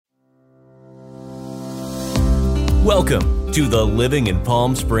Welcome to the Living in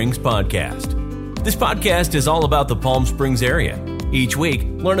Palm Springs podcast. This podcast is all about the Palm Springs area. Each week,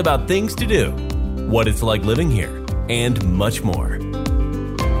 learn about things to do, what it's like living here, and much more.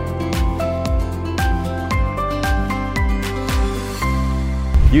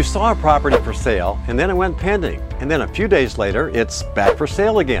 You saw a property for sale, and then it went pending, and then a few days later, it's back for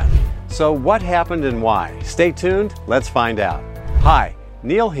sale again. So what happened and why? Stay tuned, let's find out. Hi,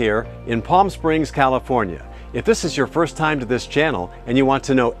 Neil here in Palm Springs, California. If this is your first time to this channel and you want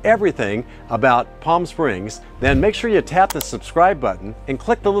to know everything about Palm Springs, then make sure you tap the subscribe button and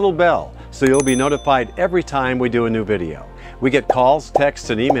click the little bell so you'll be notified every time we do a new video. We get calls, texts,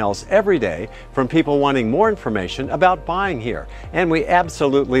 and emails every day from people wanting more information about buying here, and we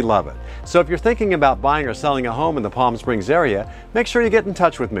absolutely love it. So if you're thinking about buying or selling a home in the Palm Springs area, make sure you get in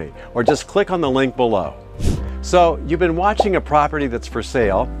touch with me or just click on the link below. So you've been watching a property that's for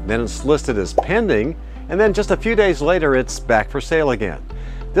sale, then it's listed as pending, and then just a few days later it's back for sale again.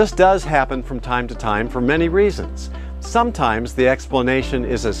 This does happen from time to time for many reasons. Sometimes the explanation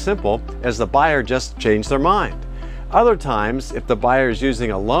is as simple as the buyer just changed their mind. Other times, if the buyer is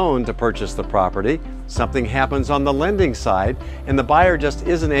using a loan to purchase the property, something happens on the lending side and the buyer just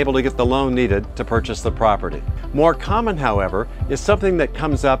isn't able to get the loan needed to purchase the property. More common, however, is something that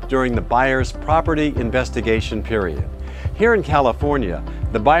comes up during the buyer's property investigation period. Here in California,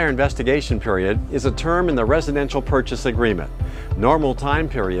 the buyer investigation period is a term in the residential purchase agreement. Normal time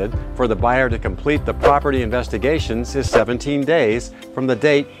period for the buyer to complete the property investigations is 17 days from the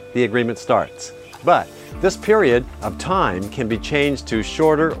date the agreement starts. But this period of time can be changed to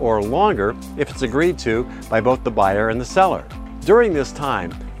shorter or longer if it's agreed to by both the buyer and the seller. During this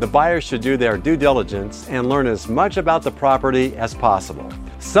time, the buyer should do their due diligence and learn as much about the property as possible.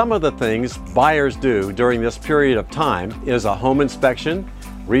 Some of the things buyers do during this period of time is a home inspection,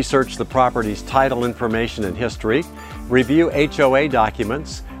 research the property's title information and history, review HOA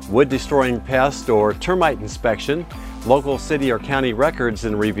documents, wood-destroying pest or termite inspection, local city or county records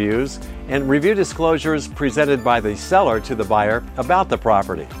and reviews, and review disclosures presented by the seller to the buyer about the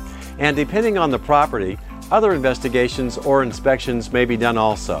property. And depending on the property, other investigations or inspections may be done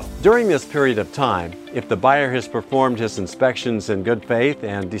also. During this period of time, if the buyer has performed his inspections in good faith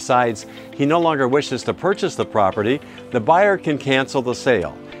and decides he no longer wishes to purchase the property, the buyer can cancel the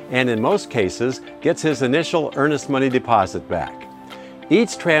sale, and in most cases gets his initial earnest money deposit back.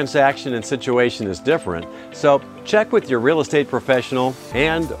 Each transaction and situation is different, so check with your real estate professional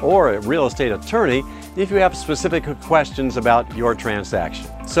and/or a real estate attorney if you have specific questions about your transaction.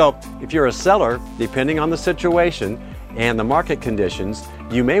 So if you're a seller, depending on the situation and the market conditions,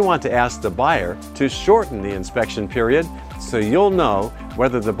 you may want to ask the buyer to shorten the inspection period so you'll know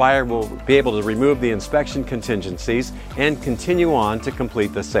whether the buyer will be able to remove the inspection contingencies and continue on to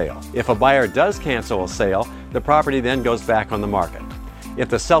complete the sale. If a buyer does cancel a sale, the property then goes back on the market. If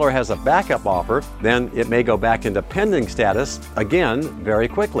the seller has a backup offer, then it may go back into pending status again very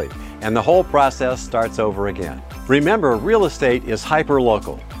quickly, and the whole process starts over again. Remember, real estate is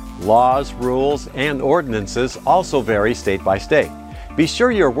hyper-local. Laws, rules, and ordinances also vary state by state. Be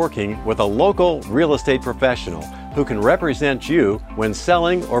sure you're working with a local real estate professional who can represent you when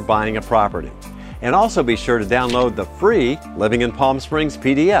selling or buying a property. And also be sure to download the free Living in Palm Springs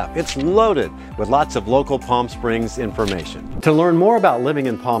PDF. It's loaded with lots of local Palm Springs information. To learn more about living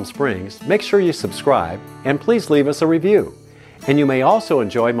in Palm Springs, make sure you subscribe and please leave us a review. And you may also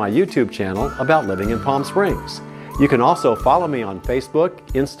enjoy my YouTube channel about living in Palm Springs. You can also follow me on Facebook,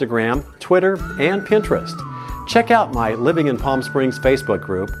 Instagram, Twitter, and Pinterest. Check out my Living in Palm Springs Facebook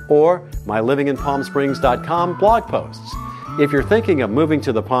group or my livinginpalmsprings.com blog posts. If you're thinking of moving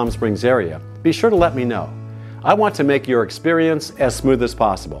to the Palm Springs area, be sure to let me know. I want to make your experience as smooth as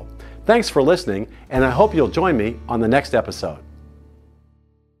possible. Thanks for listening, and I hope you'll join me on the next episode.